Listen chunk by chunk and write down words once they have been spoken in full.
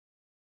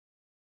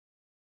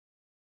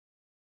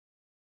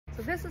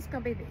So this is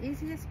going to be the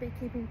easiest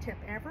beekeeping tip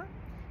ever.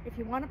 If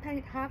you want to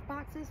paint hive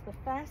boxes, the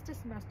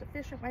fastest, most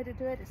efficient way to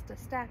do it is to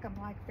stack them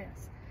like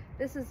this.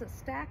 This is a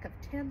stack of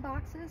 10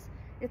 boxes.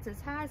 It's as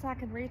high as I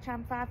can reach.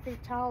 I'm 5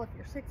 feet tall. If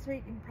you're 6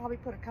 feet, you can probably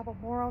put a couple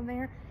more on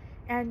there.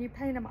 And you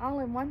paint them all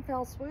in one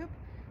fell swoop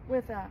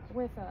with a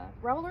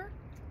roller,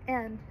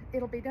 and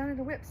it'll be done in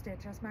a whip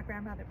stitch, as my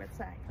grandmother would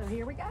say. So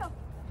here we go.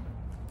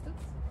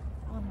 Oops,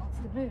 one wants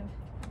to move.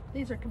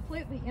 These are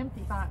completely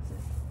empty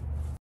boxes.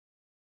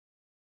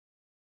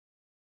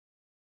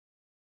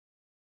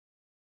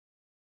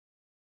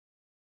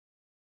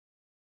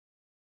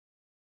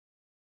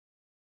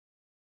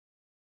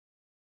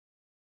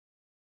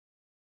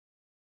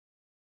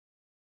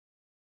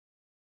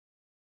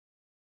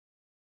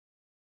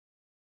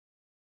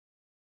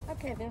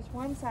 Okay, there's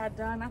one side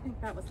done. I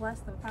think that was less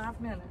than 5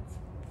 minutes.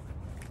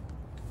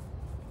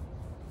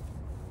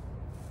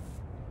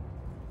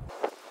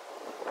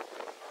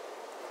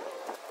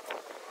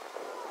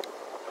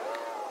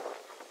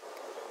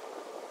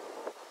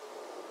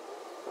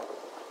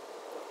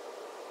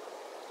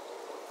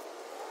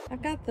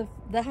 I've got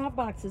the hive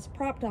boxes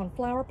propped on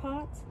flower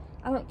pots.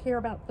 I don't care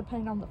about the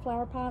paint on the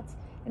flower pots,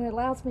 and it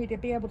allows me to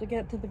be able to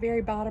get to the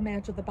very bottom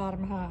edge of the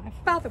bottom hive.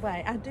 By the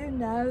way, I do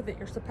know that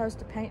you're supposed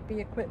to paint bee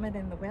equipment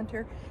in the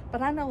winter,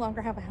 but I no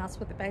longer have a house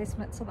with a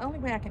basement, so the only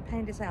way I can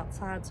paint is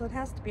outside, so it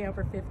has to be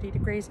over 50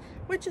 degrees,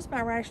 which is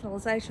my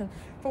rationalization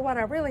for what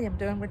I really am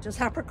doing, which is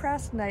I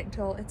procrastinate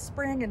until it's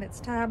spring and it's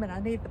time and I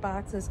need the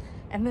boxes,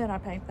 and then I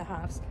paint the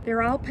hives.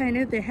 They're all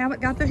painted. They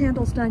haven't got the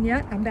handles done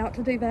yet. I'm about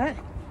to do that.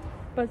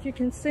 But you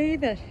can see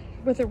that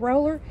with a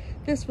roller,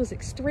 this was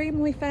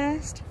extremely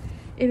fast.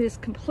 It is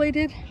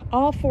completed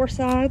all 4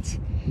 sides,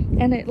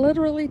 and it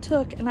literally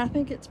took, and I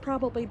think it's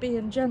probably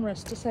being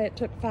generous to say it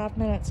took 5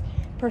 minutes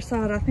per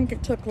side. I think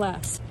it took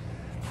less.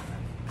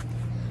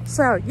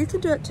 So you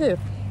can do it too.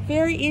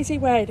 Very easy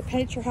way to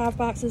paint your hive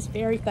boxes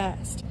very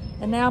fast.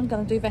 And now I'm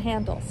going to do the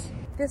handles.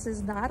 This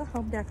is not a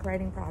home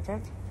decorating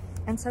project,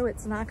 and so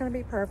it's not going to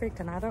be perfect,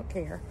 and I don't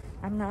care.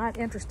 I'm not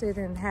interested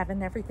in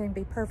having everything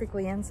be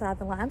perfectly inside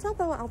the lines,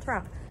 although I'll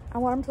try. I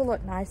want them to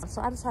look nice,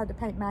 so I decided to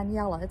paint mine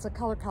yellow. It's a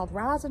color called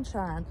Rise and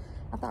Shine.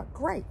 I thought,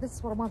 great, this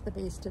is what I want the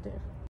bees to do.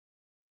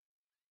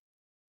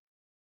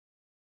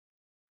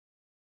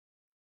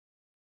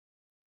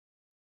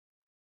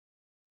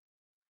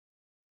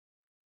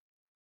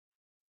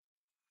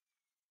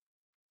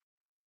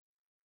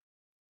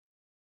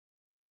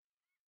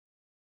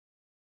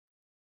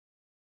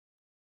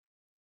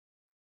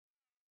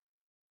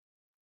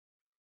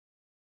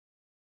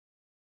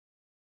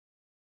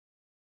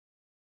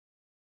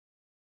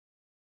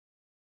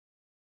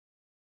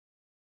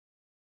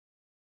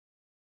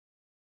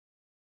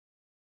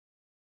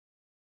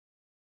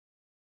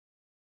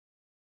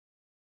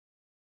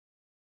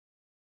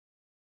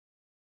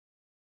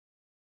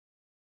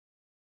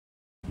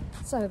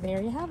 So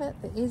there you have it,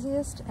 the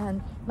easiest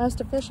and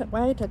most efficient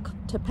way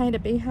to paint a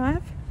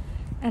beehive.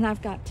 And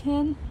I've got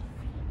 10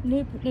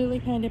 newly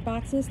painted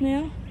boxes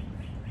now.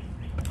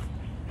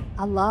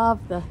 I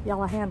love the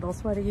yellow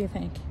handles. What do you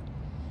think?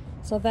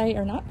 So they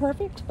are not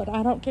perfect, but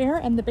I don't care,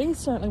 and the bees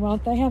certainly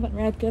won't. They haven't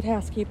read Good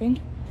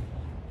Housekeeping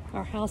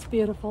or House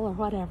Beautiful or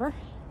whatever.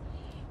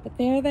 But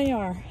there they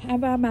are. I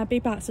buy my bee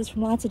boxes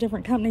from lots of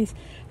different companies.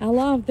 I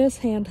love this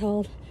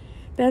handhold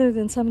better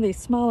than some of these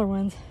smaller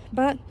ones,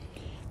 but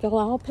they'll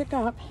all pick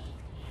up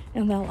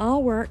and they'll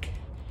all work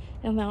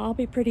and they'll all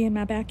be pretty in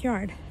my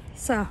backyard.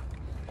 So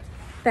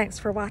thanks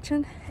for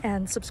watching,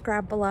 and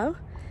subscribe below,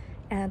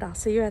 and I'll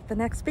see you at the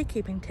next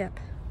beekeeping tip.